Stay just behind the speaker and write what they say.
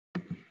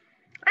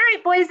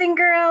right, boys and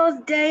girls,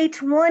 day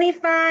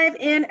 25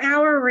 in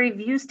our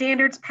review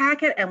standards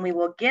packet, and we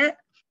will get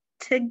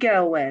to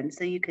going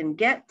so you can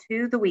get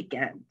to the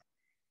weekend.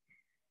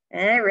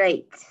 All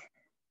right.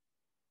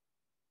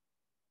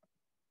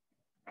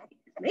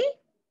 Excuse me.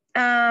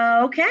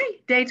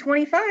 Okay, day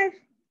 25.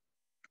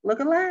 Look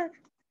alive.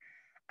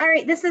 All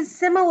right, this is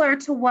similar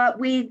to what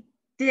we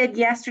did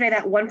yesterday,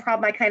 that one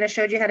problem I kind of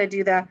showed you how to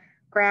do the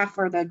graph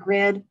or the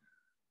grid.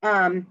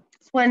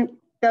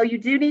 Though you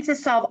do need to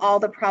solve all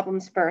the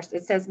problems first.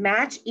 It says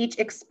match each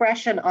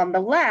expression on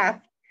the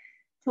left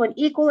to an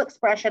equal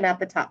expression at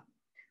the top.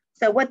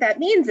 So what that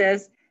means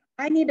is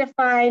I need to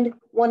find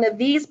one of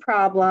these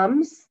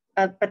problems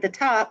up at the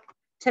top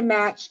to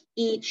match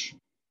each,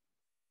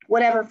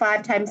 whatever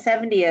 5 times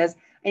 70 is.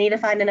 I need to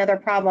find another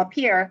problem up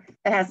here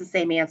that has the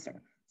same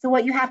answer. So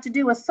what you have to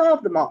do is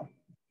solve them all.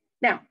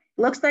 Now,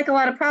 it looks like a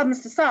lot of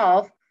problems to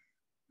solve.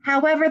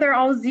 However, they're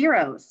all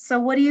zeros. So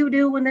what do you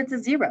do when it's a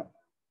zero?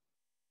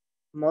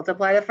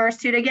 Multiply the first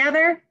two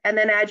together and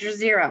then add your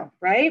zero,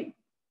 right?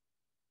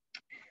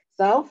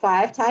 So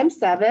 5 times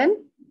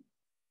 7,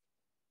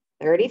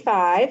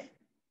 35,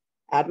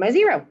 add my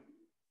zero.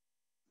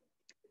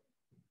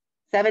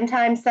 7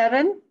 times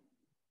 7,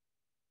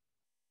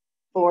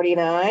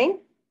 49,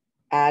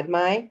 add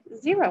my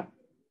zero.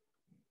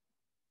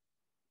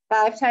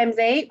 5 times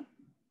 8,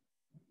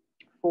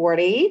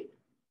 40,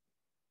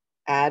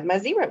 add my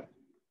zero.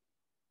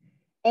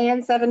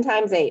 And 7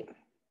 times 8,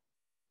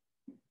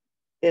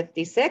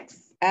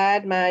 56,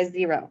 add my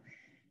zero.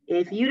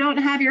 If you don't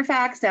have your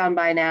facts down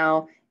by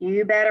now,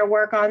 you better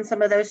work on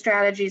some of those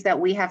strategies that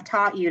we have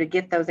taught you to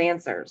get those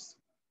answers,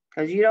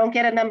 because you don't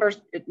get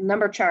a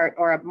number chart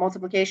or a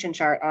multiplication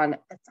chart on.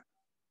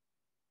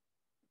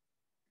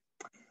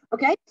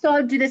 Okay, so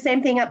I'll do the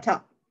same thing up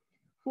top.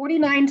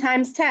 49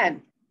 times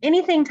 10.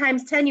 Anything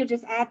times 10, you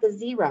just add the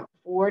zero.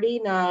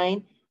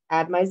 49,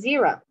 add my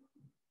zero.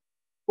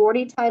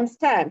 40 times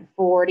 10,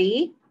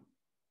 40,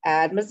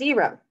 add my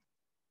zero.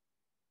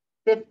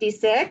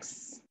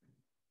 56,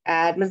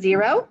 add my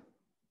zero.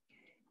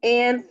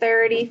 And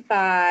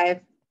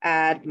 35,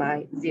 add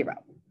my zero.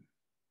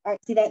 All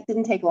right, see, that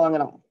didn't take long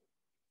at all.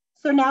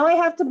 So now I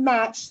have to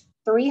match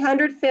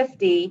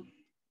 350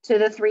 to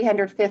the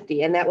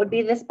 350, and that would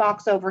be this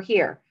box over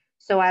here.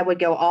 So I would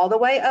go all the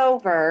way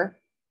over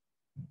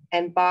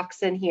and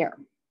box in here.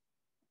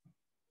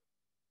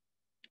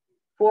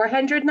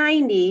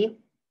 490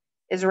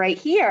 is right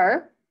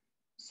here,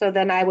 so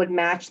then I would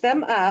match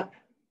them up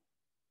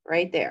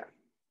right there.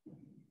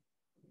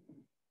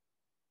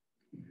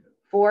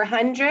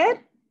 400,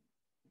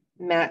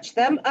 match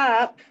them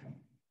up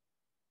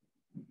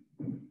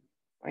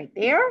right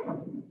there,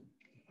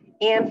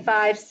 and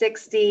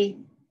 560,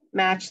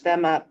 match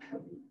them up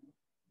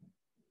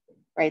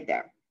right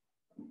there.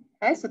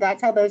 Okay, so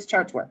that's how those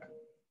charts work.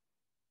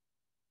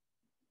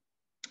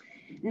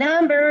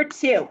 Number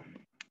 2,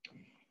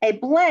 a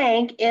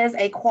blank is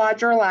a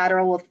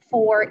quadrilateral with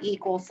 4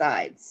 equal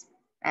sides.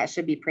 That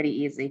should be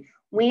pretty easy.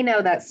 We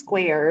know that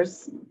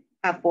squares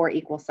have 4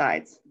 equal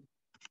sides.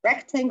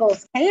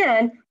 Rectangles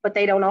can, but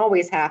they don't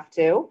always have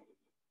to.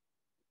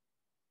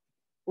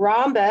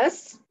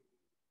 Rhombus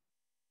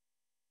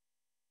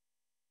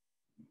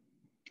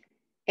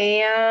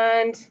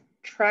and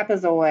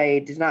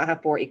trapezoid does not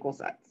have 4 equal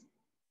sides.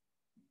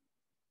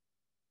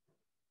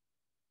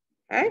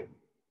 Okay.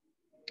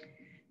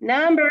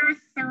 Number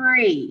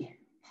 3,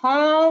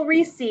 Paul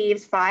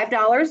receives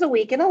 $5 a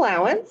week in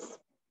allowance.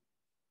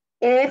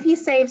 If he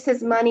saves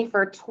his money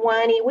for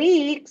 20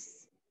 weeks,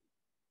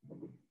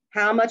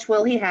 how much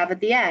will he have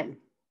at the end?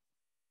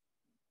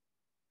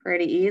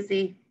 Pretty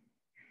easy.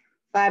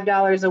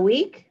 $5 a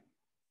week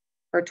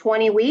for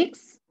 20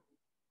 weeks.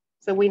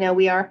 So we know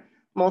we are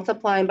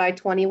multiplying by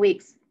 20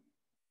 weeks.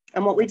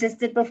 And what we just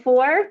did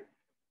before,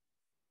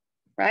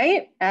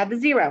 right? Add the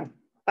zero.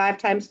 5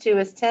 times 2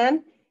 is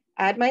 10.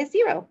 Add my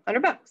zero,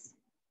 $100.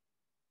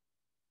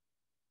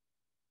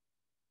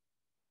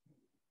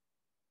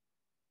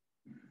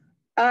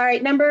 All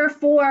right, number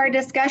 4,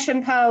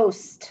 discussion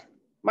post.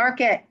 Mark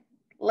it,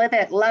 live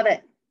it, love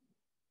it.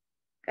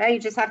 Okay, you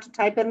just have to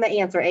type in the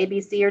answer, A,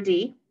 B, C, or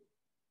D.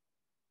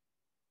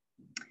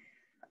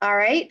 All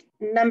right,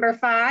 number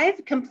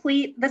 5,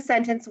 complete the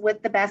sentence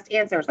with the best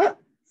answers.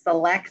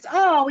 Select,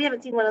 oh, we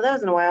haven't seen one of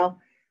those in a while.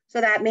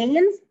 So that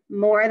means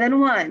more than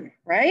one,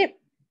 right?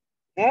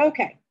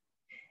 Okay.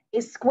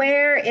 A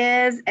square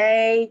is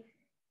a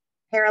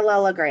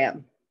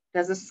parallelogram.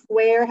 Does a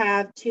square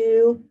have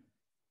 2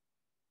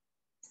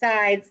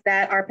 sides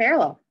that are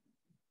parallel?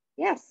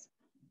 Yes.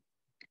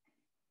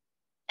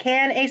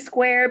 Can a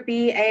square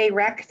be a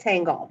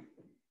rectangle?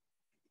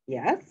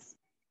 Yes.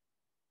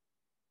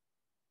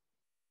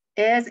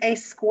 Is a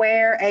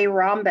square a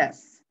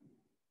rhombus?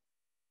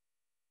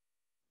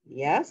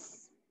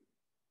 Yes.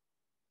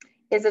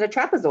 Is it a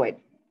trapezoid?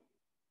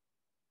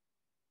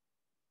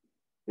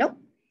 Nope.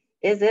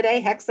 Is it a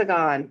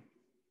hexagon?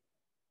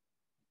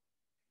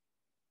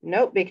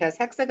 Nope, because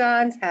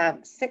hexagons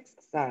have 6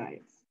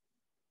 sides.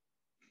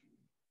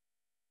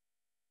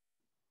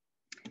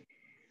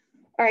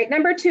 All right,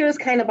 number 2 is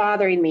kind of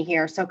bothering me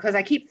here. So, because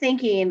I keep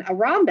thinking a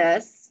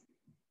rhombus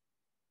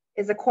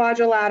is a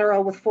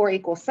quadrilateral with 4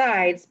 equal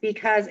sides,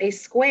 because a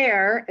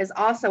square is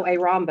also a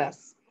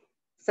rhombus.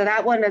 So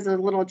that one is a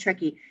little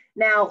tricky.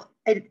 Now,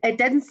 it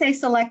doesn't say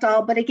select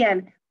all, but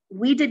again,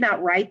 we did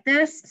not write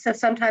this, so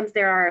sometimes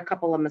there are a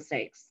couple of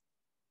mistakes.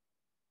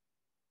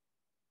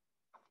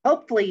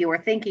 Hopefully you were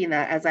thinking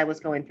that as I was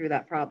going through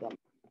that problem.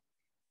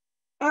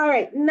 All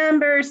right,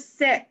 number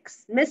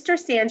 6. Mr.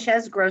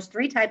 Sanchez grows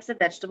 3 types of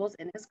vegetables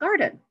in his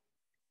garden.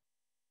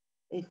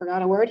 They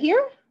forgot a word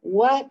here.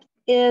 What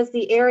is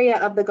the area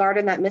of the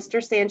garden that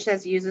Mr.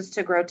 Sanchez uses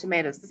to grow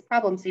tomatoes? This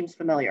problem seems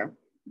familiar.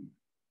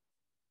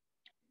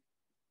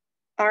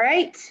 All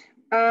right.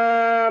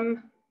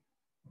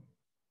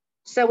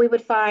 So we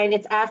would find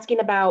it's asking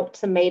about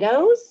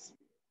tomatoes.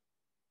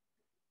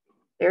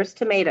 There's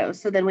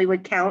tomatoes. So then we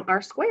would count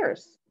our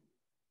squares.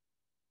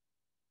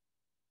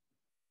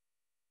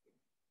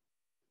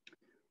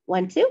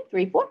 1, 2,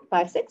 3, 4,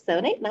 5, 6,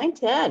 7, 8, 9,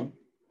 10.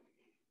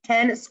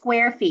 10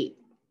 square feet.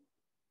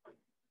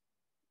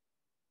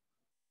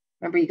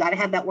 Remember, you got to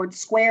have that word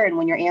square in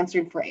when you're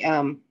answering for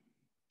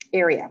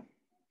area.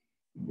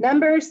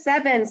 Number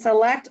 7,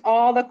 select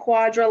all the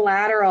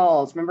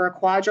quadrilaterals. Remember, a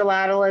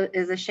quadrilateral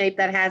is a shape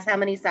that has how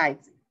many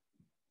sides?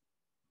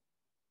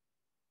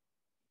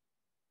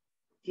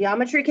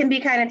 Geometry can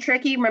be kind of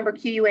tricky. Remember,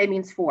 QUA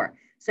means 4.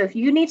 So if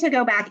you need to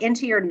go back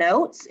into your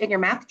notes in your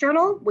math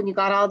journal, when you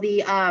got all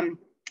the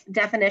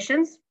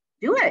definitions,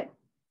 do it.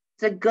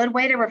 It's a good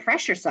way to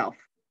refresh yourself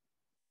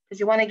because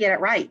you want to get it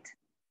right.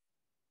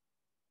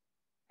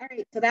 All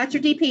right, so that's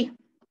your DP.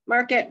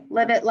 Mark it,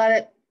 live it, let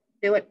it,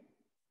 do it.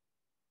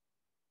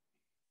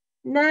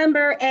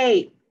 Number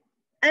 8,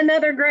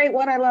 another great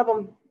one, I love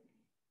them.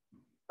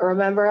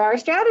 Remember our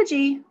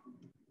strategy.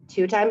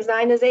 2 times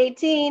 9 is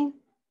 18.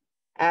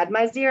 Add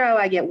my 0,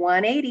 I get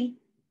 180.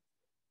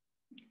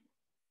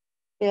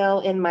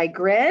 Fill in my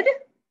grid.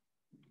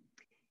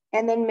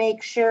 And then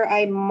make sure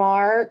I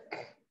mark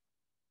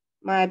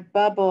my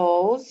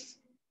bubbles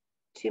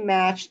to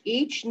match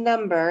each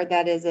number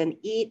that is in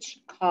each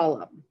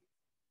column.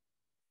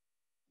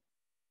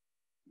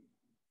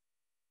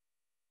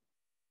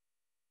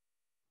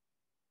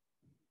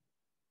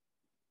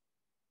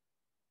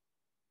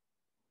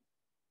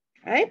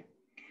 Okay.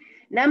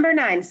 Number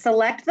 9,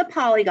 select the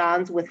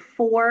polygons with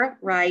 4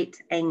 right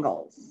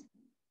angles.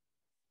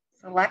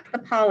 Select the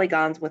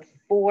polygons with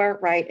 4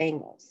 right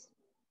angles.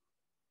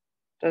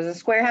 Does a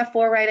square have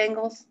 4 right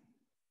angles?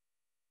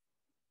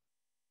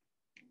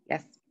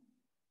 Yes.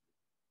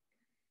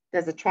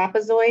 Does a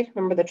trapezoid,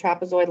 remember the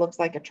trapezoid looks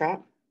like a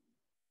trap?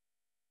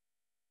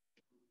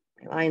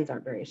 My lines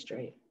aren't very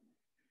straight.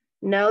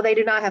 No, they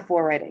do not have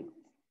 4 right angles.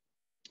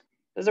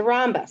 Does a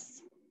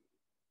rhombus?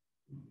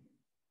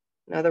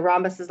 No, the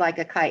rhombus is like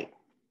a kite,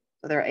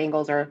 so their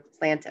angles are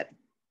slanted.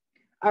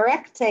 A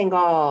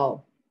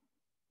rectangle?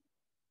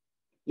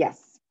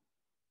 Yes.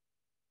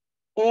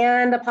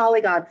 And a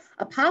polygon.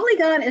 A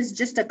polygon is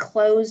just a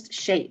closed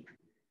shape.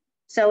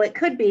 So it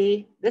could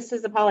be, this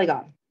is a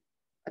polygon,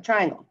 a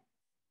triangle.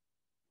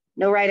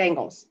 No right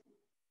angles.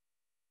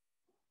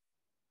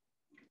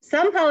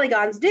 Some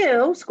polygons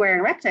do, square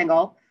and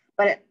rectangle,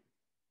 but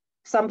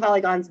some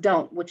polygons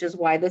don't, which is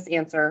why this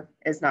answer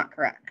is not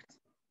correct.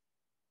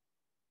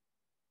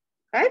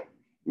 Okay,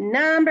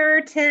 number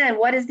 10,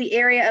 what is the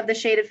area of the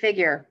shaded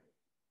figure?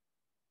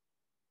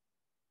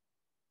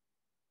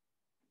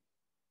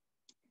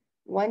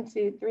 1,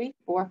 2, 3,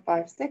 4,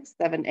 5, 6,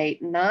 7,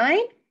 8, 9.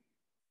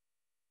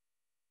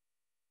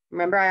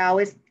 Remember, I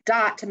always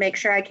dot to make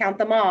sure I count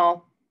them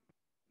all.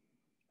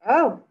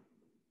 Oh,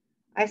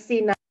 I see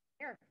 9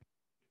 here.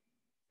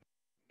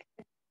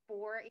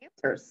 4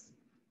 answers.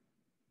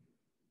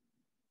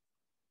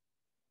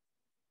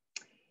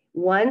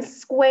 1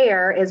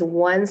 square is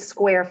 1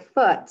 square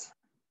foot.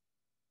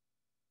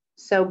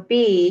 So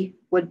B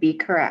would be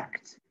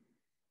correct.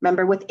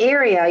 Remember, with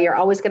area, you're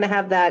always going to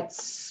have that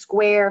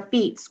square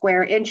feet,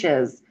 square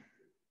inches,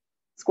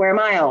 square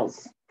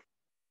miles.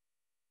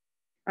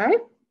 All right?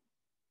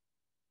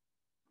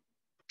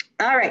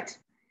 All right.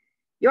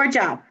 Your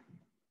job.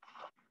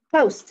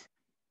 Post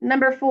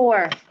number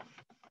 4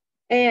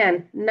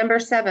 and number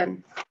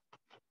 7.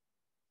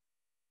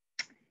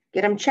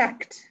 Get them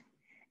checked.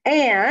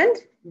 And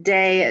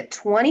day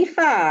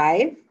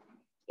 25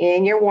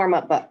 in your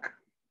warm-up book.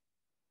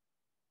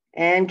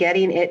 And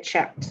getting it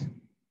checked.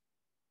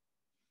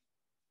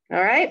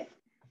 All right,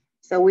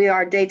 so we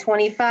are day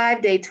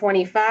 25, day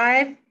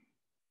 25.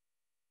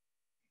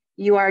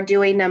 You are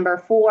doing number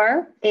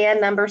 4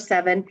 and number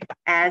 7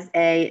 as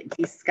a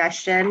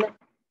discussion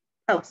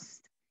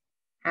post.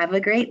 Have a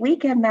great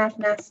weekend, Math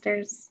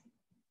Masters.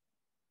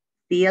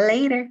 See you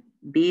later.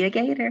 Be a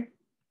Gator.